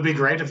it'd be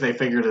great if they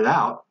figured it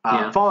out.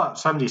 Fallout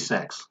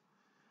 76.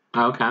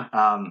 Okay.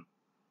 I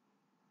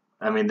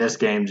mean, this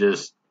game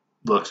just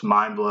looks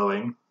mind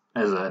blowing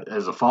as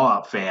a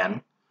Fallout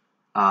fan.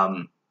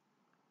 Now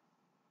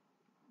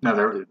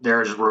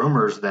there's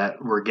rumors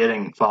that we're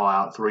getting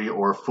Fallout 3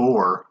 or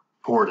 4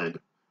 ported.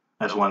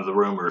 That's one of the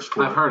rumors.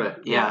 I've heard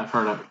it. Yeah, I've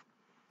heard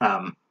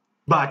it.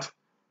 But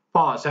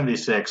Fallout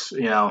 76,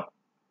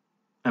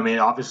 I mean,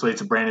 obviously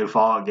it's a brand new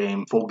Fallout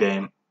game, full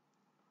game.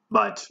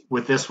 But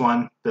with this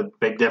one, the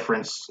big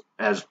difference,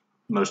 as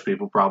most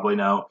people probably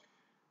know,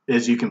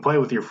 is you can play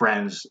with your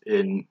friends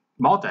in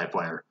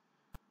multiplayer.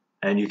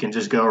 And you can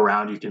just go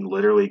around, you can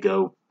literally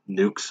go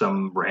nuke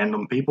some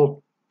random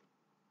people.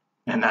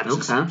 And that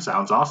just sounds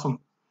awesome.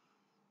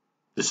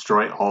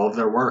 Destroy all of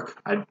their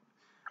work.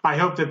 I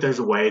hope that there's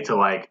a way to,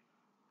 like,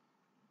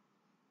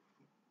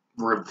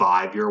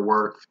 revive your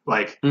work.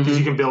 Like, because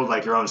you can build,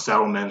 like, your own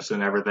settlements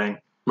and everything.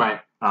 Right.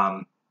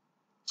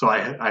 So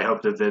I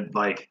hope that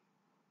like,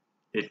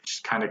 it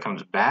just kind of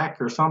comes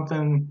back or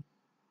something.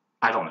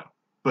 I don't know.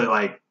 But,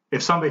 like,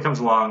 if somebody comes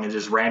along and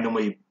just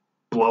randomly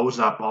blows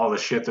up all the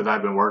shit that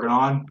I've been working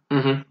on,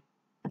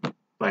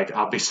 like,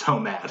 I'll be so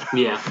mad.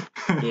 Yeah.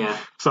 Yeah.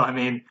 So, I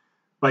mean,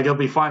 like, it'll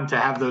be fun to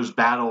have those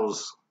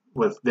battles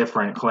with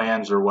different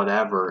clans or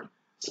whatever.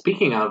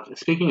 Speaking of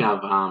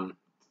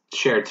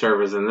shared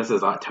servers, and this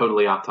is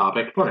totally off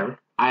topic. Whatever.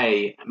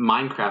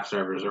 Minecraft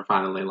servers are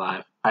finally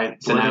live. I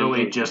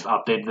literally just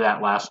updated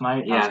that last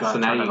night. Yeah, so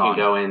now you can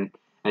go in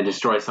and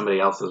destroy somebody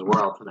else's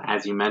world,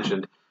 as you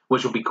mentioned,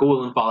 which will be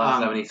cool in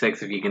Fallout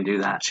 76 if you can do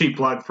that. Cheap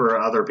plug for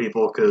other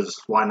people,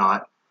 because why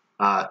not?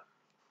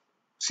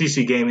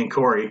 CC Gaming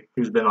Corey,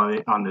 who's been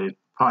on the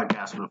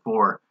podcast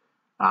before,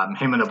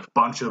 him and a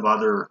bunch of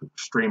other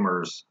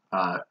streamers,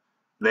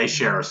 they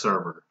share a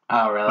server.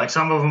 Oh, really? Like,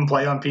 some of them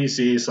play on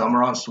PC, some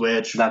are on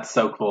Switch. That's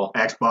so cool.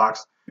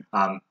 Xbox,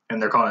 and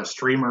they're calling it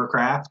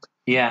Streamercraft.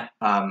 Yeah.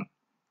 And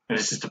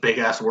it's just a big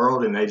ass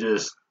world, and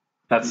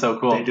that's so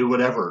cool. They do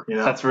whatever.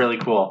 That's really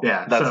cool.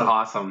 Yeah. That's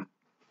awesome.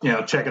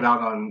 Check it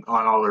out on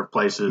all their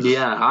places.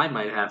 Yeah, I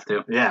might have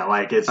to. Yeah,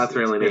 like, that's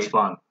really neat. It's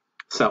fun.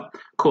 So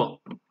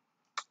cool.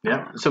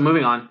 Yeah. So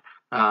moving on.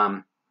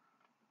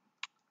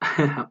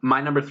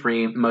 My number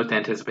 3 most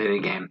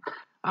anticipated game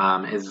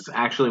is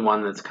actually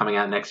one that's coming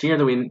out next year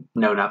that we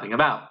know nothing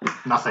about.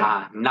 Nothing.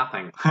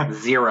 Nothing.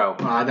 Zero.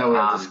 I know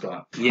where this is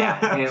going.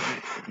 Yeah.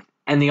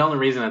 And the only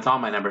reason it's on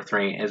my number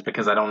 3 is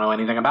because I don't know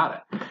anything about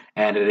it.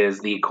 And it is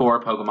the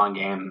core Pokemon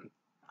game,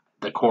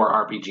 the core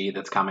RPG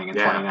that's coming in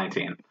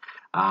 2019.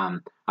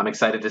 I'm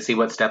excited to see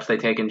what steps they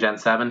take in Gen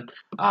 7.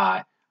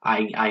 I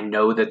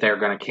know that they're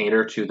going to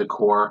cater to the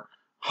core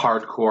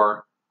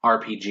hardcore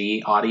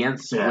RPG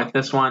audience with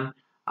this one.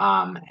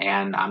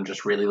 And I'm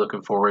just really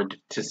looking forward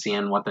to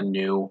seeing what the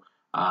new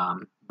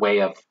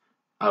way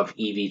of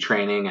EV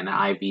training and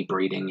IV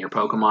breeding your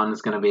Pokemon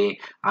is going to be.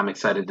 I'm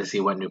excited to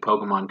see what new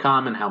Pokemon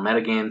come and how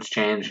metagames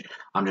change.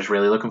 I'm just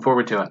really looking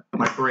forward to it.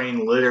 My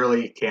brain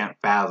literally can't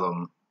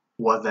fathom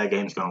what that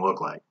game's going to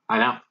look like. I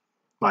know.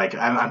 Like,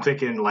 I'm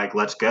thinking, like,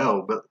 let's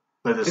go, but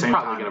at the same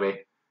time, it's probably going to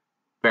be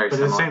very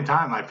similar. But at the same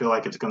time, I feel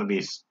like it's going to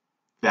be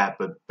that,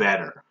 but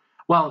better.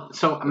 Well,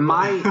 so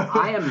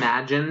I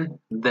imagine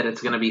that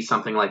it's going to be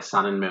something like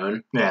Sun and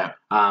Moon. Yeah.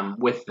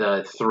 With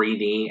the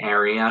 3D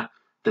area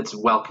that's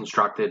well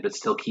constructed but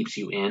still keeps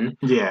you in.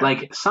 Yeah.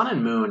 Like, Sun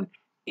and Moon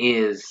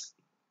is,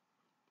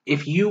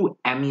 if you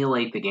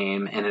emulate the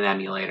game in an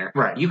emulator,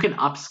 you can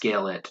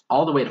upscale it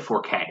all the way to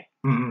 4K,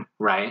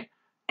 right?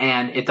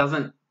 And it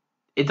doesn't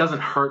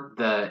hurt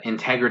the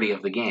integrity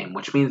of the game,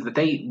 which means that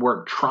they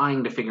were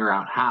trying to figure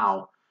out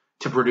how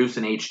to produce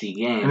an HD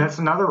game. And that's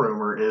another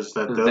rumor, is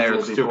that they're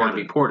still going to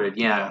be ported.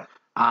 Yeah.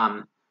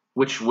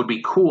 Which would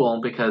be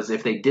cool, because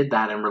if they did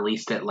that and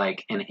released it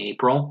like in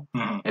April,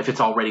 if it's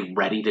already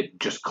ready to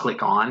just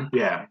click on,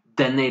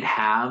 then they'd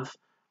have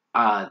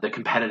the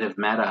competitive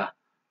meta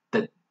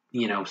that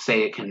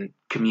say it can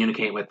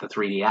communicate with the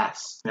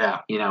 3DS. Yeah.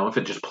 If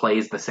it just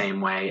plays the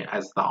same way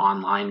as the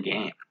online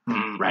game,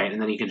 right?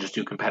 And then you can just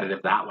do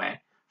competitive that way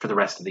for the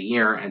rest of the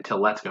year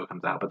until Let's Go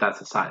comes out. But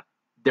that's a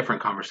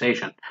different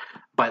conversation.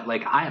 But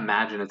I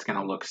imagine it's going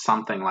to look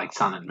something like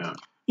Sun and Moon.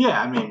 Yeah,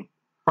 I mean,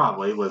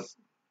 probably with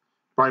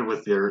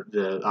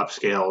the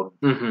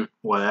upscaled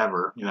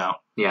whatever,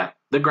 Yeah,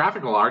 the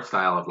graphical art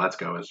style of Let's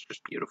Go is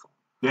just beautiful.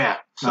 Yeah,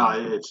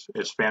 no,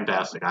 it's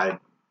fantastic. I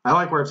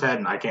like where it's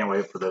heading. I can't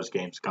wait for those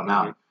games to come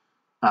out.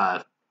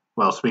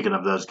 Well, speaking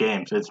of those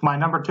games, it's my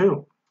number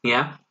 2.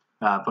 Yeah.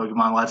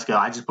 Pokemon Let's Go.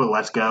 I just put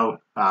Let's Go.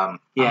 I'm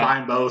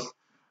buying both.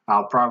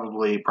 I'll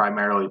probably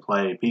primarily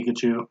play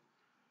Pikachu.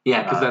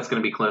 Yeah, because that's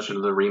going to be closer to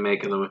the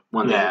remake of the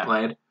one that you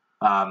played.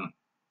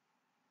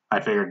 I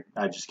figured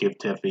I'd just give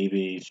Tiff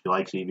Eevee. She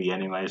likes Eevee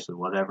anyway, so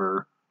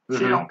whatever. She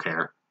don't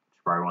care. She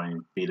probably won't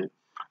even beat it.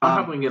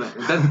 I'm probably going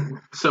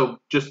to... So,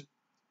 just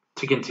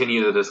to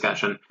continue the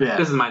discussion,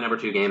 this is my number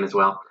 2 game as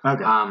well.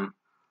 Okay. I'm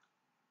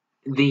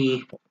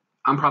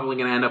probably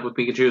going to end up with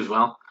Pikachu as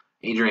well.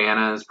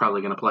 Adriana is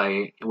probably going to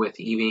play with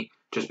Eevee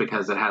just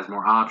because it has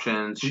more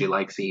options. She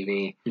likes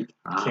Eevee. You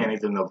can't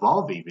even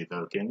evolve Eevee,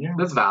 though, can you?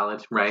 That's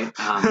valid, right? You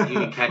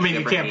can catch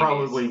you can't Eevees.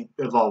 probably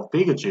evolve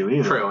Pikachu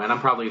either. True, and I'm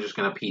probably just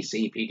going to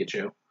PC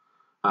Pikachu,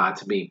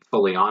 to be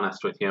fully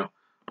honest with you,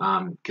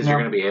 because you're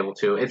going to be able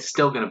to. It's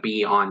still going to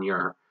be on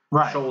your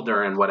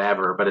shoulder and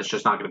whatever, but it's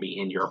just not going to be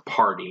in your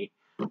party.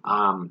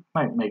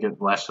 Might make it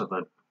less of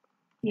a,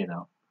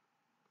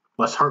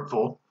 less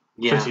hurtful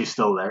since he's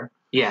still there.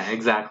 Yeah,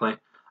 exactly.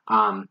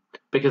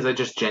 Because I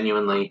just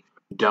genuinely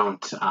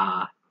don't.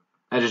 I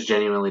just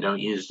genuinely don't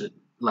use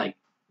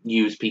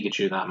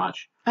Pikachu that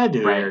much. I do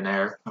here and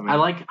there. I mean, I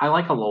like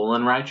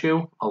Alolan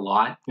Raichu a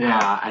lot.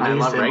 Yeah, and I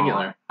love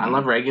regular. I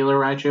love regular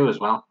Raichu as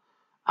well.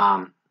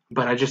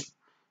 But I just,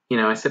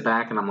 I sit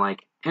back and I'm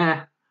like,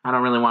 I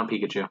don't really want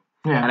Pikachu.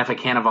 Yeah. And if I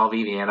can't evolve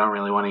Eevee, I don't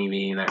really want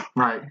Eevee either.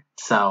 Right.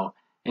 So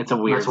it's a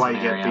weird scenario.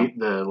 That's why you get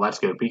the Let's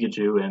Go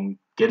Pikachu and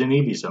get an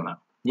Eevee somehow.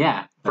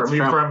 Yeah.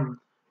 From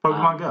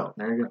Pokemon Go.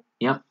 There you go.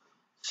 Yep.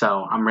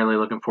 So I'm really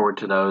looking forward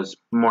to those.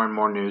 More and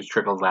more news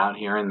trickles out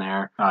here and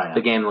there. Oh, yeah.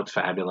 The game looks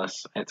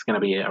fabulous. It's going to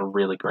be a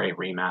really great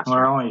remaster.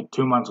 We're only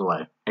 2 months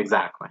away.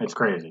 Exactly. It's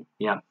crazy.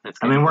 Yeah.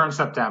 We're in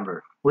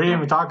September. We didn't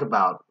even talk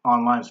about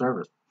online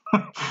service.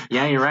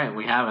 Yeah, you're right.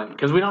 We haven't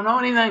because we don't know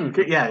anything.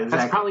 Yeah, exactly.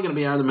 That's probably going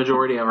to be the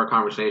majority of our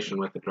conversation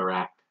with the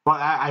Direct. Well,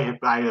 I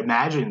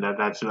imagine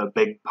that's a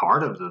big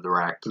part of the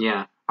Direct.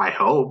 Yeah. I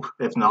hope.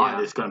 If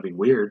not, it's going to be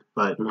weird.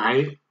 But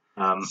right.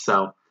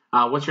 So,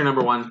 what's your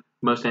number 1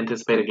 most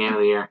anticipated game of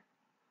the year?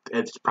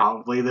 It's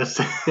probably the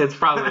same. It's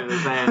probably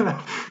the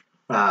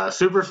same.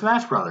 Super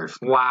Smash Brothers.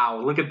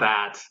 Wow, look at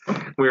that.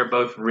 We are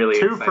both really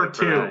 2 excited for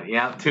 2. That.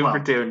 Yeah, 2 for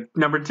 2.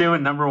 Number 2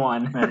 and number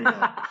 1. There you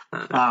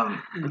go.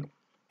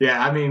 Yeah,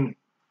 I mean,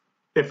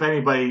 if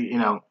anybody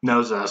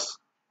knows us,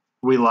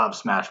 we love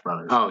Smash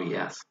Brothers. Oh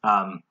yes.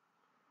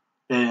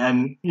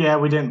 And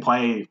we didn't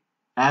play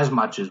as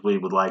much as we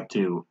would like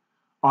to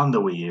on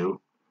the Wii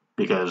U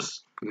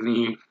because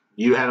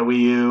you had a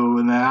Wii U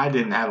and then I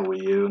didn't have a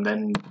Wii U and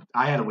then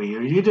I had a Wii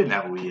U. You didn't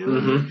have a Wii U.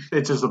 Mm-hmm.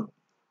 It's just a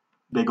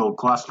big old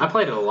cluster. I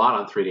played it a lot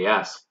on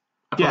 3DS.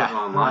 I played it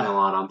online a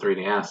lot on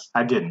 3DS.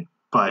 I didn't,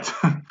 but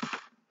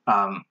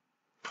I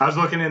was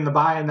looking into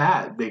buying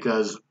that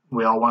because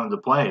we all wanted to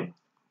play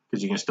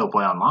because you can still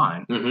play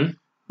online. Mm-hmm.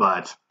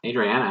 But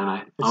Adriana and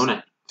I own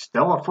it.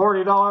 Still a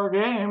 $40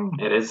 game.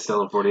 It is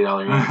still a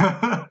 $40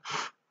 game.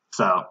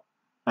 So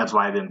that's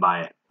why I didn't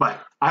buy it. But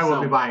I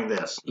will be buying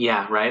this.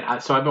 Yeah,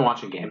 right. So I've been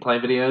watching gameplay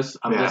videos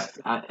of this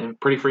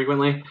pretty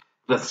frequently.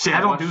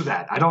 I don't do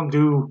that. I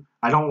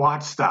don't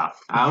watch stuff.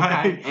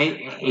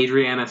 Okay.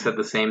 Adriana said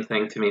the same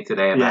thing to me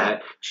today about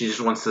it. She just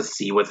wants to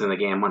see what's in the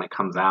game when it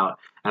comes out.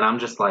 And I'm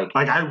just like...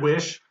 I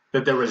wish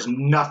that there was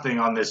nothing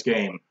on this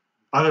game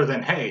other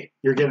than, hey,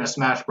 you're getting a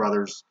Smash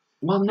Brothers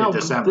in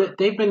December.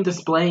 They've been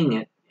displaying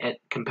it at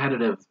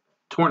competitive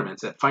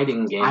tournaments, at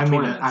fighting game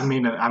tournaments.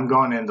 I'm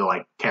going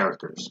into,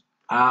 characters.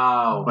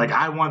 Oh.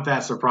 I want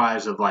that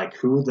surprise of,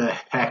 who the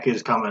heck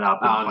is coming up.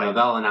 Oh, no,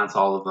 they'll announce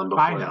all of them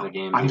before the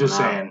game. I'm just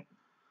saying.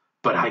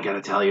 But I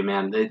gotta tell you,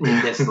 man,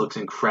 this looks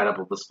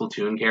incredible. The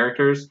Splatoon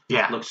characters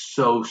look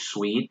so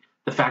sweet.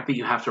 The fact that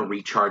you have to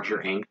recharge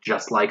your ink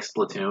just like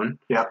Splatoon.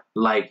 Yeah.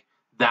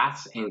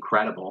 That's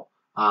incredible.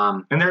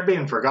 And they're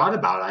being forgot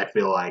about, I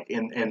feel like,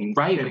 in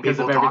because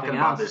people of talking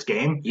about this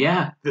game.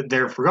 Yeah.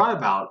 They're forgot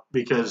about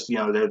because,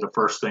 they're the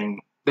first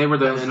thing. They were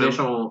the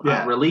initial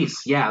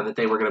release, that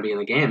they were going to be in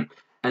the game.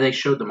 And they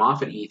showed them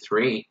off at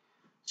E3.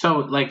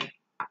 So,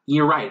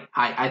 you're right.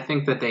 I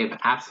think that they've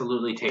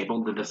absolutely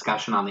tabled the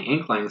discussion on the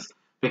Inklings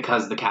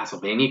because the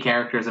Castlevania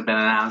characters have been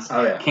announced.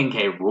 Oh, yeah. King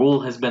K.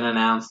 Rool has been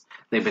announced.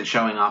 They've been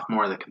showing off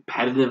more of the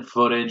competitive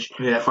footage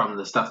from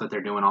the stuff that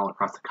they're doing all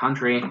across the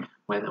country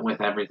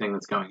with everything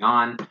that's going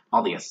on.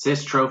 All the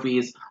assist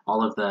trophies,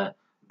 all of the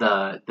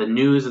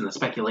news and the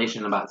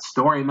speculation about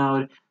story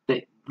mode.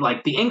 The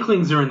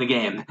Inklings are in the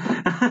game.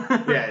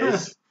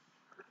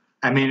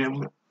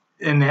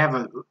 And they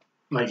have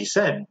like you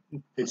said,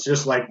 it's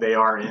just like they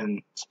are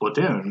in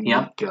Splatoon.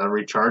 Yep. You gotta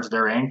recharge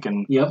their ink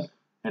and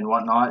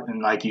whatnot,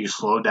 and like you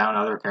slow down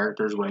other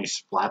characters when you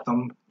splat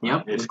them.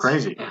 Yep. It's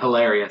crazy.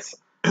 Hilarious.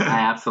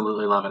 I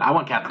absolutely love it. I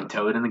want Captain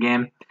Toad in the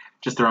game.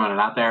 Just throwing it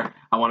out there.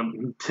 I want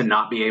him to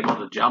not be able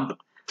to jump.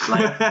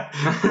 Like,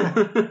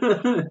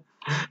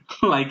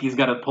 like he's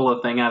got to pull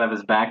a thing out of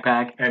his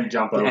backpack and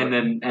jump over,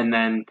 and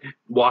then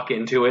walk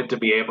into it to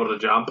be able to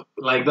jump.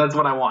 Like, that's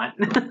what I want.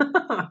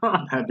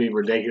 That'd be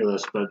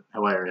ridiculous, but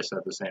hilarious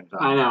at the same time.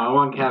 I know. I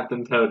want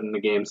Captain Toad in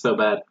the game so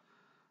bad,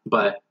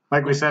 but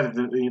like we said at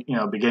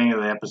the beginning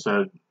of the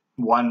episode,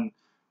 one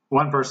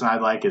person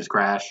I'd like is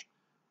Crash.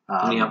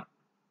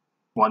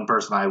 One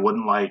person I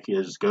wouldn't like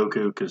is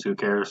Goku, because who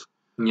cares?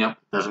 Yep.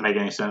 Doesn't make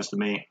any sense to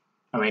me.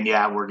 I mean,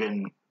 yeah, we're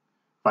getting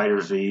Fighter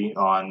Z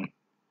on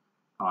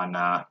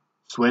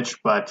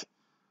Switch, but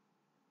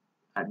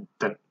I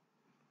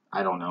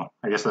don't know.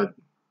 I guess that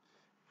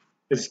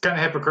it's kind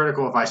of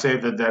hypocritical if I say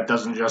that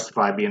doesn't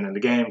justify being in the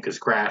game, because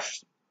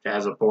Crash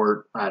has a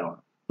port. I don't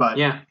know. But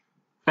yeah,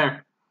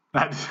 fair.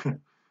 I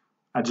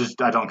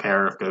don't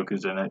care if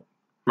Goku's in it.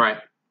 Right.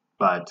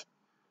 But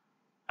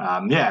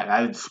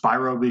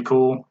Spyro would be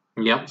cool.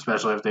 Yep.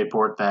 Especially if they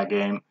port that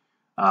game.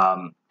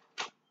 I'm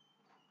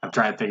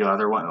trying to think of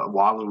other one.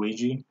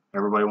 Waluigi.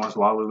 Everybody wants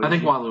Waluigi. I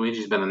think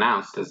Waluigi's been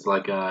announced as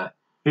like a...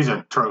 He's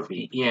a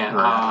trophy. Yeah.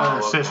 An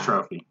assist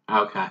trophy.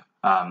 Okay.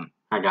 I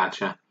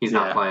gotcha. He's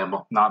not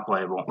playable. Not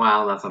playable.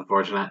 Well, that's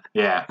unfortunate.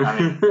 Yeah. I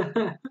mean,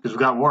 because we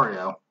got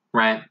Wario.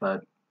 Right.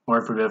 But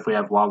Lord forbid if we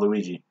have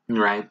Waluigi.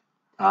 Right.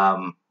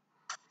 Yeah,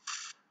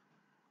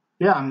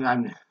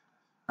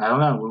 I don't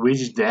know.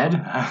 Luigi's dead.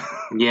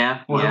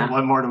 Yeah.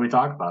 What more do we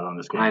talk about on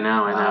this game? I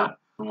know.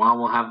 Well,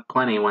 we'll have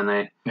plenty when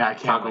they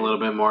talk a little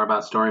bit more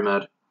about story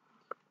mode.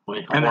 Or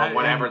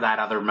whatever that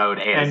other mode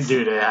is. And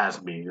dude, it has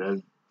to be.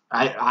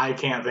 I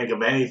can't think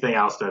of anything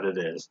else that it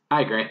is.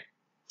 I agree.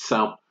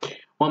 So,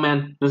 well,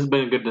 man, this has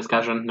been a good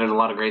discussion. There's a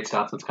lot of great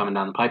stuff that's coming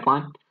down the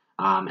pipeline.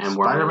 And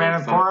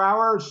Spider-Man in 4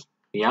 hours?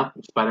 Yep,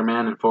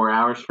 Spider-Man in 4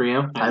 hours for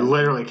you. I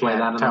literally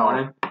can't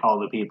tell all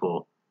the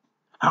people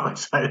how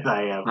excited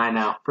I am. I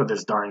know. For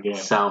this darn game.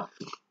 So,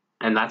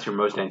 and that's your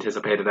most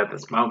anticipated at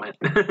this moment.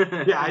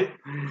 Yeah,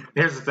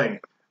 here's the thing.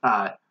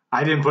 I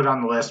didn't put it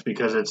on the list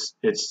because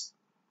it's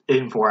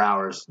in 4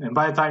 hours. And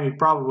by the time you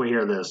probably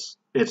hear this,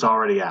 it's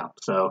already out.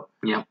 So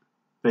yep.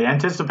 The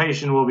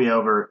anticipation will be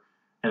over,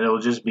 and it'll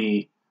just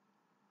be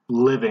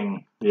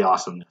living the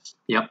awesomeness.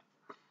 Yep.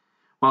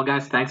 Well,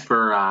 guys, thanks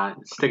for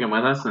sticking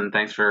with us, and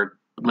thanks for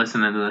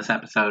listening to this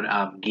episode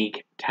of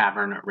Geek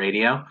Tavern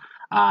Radio.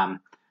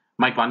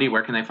 Mike Bundy,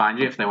 where can they find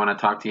you if they want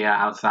to talk to you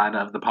outside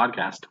of the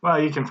podcast?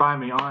 Well, you can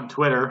find me on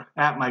Twitter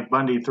at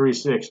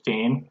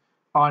MikeBundy316,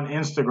 on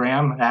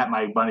Instagram at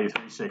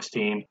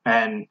MikeBundy316,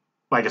 and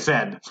like I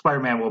said,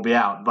 Spider-Man will be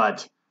out,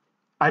 but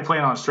I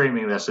plan on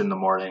streaming this in the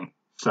morning,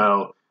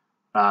 so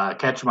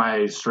catch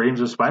my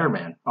streams of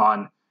Spider-Man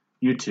on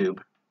YouTube,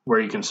 where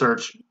you can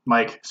search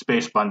Mike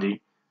Space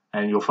Bundy,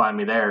 and you'll find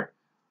me there.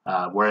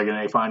 Where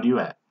can they find you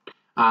at?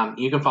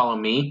 You can follow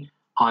me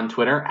on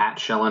Twitter at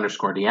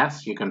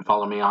Shill_DS. You can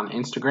follow me on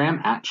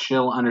Instagram at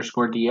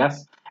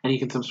Shill_DS. And you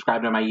can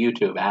subscribe to my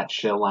YouTube at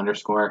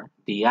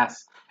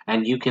Shill_DS.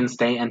 And you can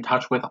stay in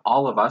touch with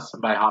all of us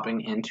by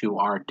hopping into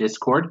our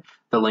Discord.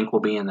 The link will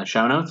be in the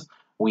show notes.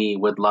 We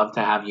would love to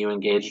have you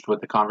engaged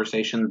with the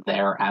conversation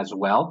there as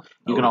well.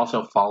 You can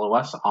also follow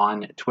us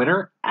on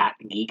Twitter at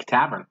Geek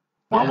Tavern.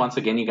 Well, once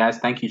again, you guys,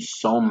 thank you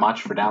so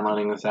much for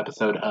downloading this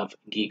episode of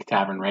Geek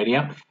Tavern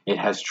Radio. It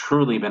has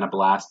truly been a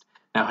blast.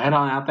 Now head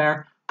on out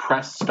there,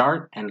 press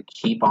start, and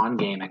keep on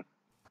gaming.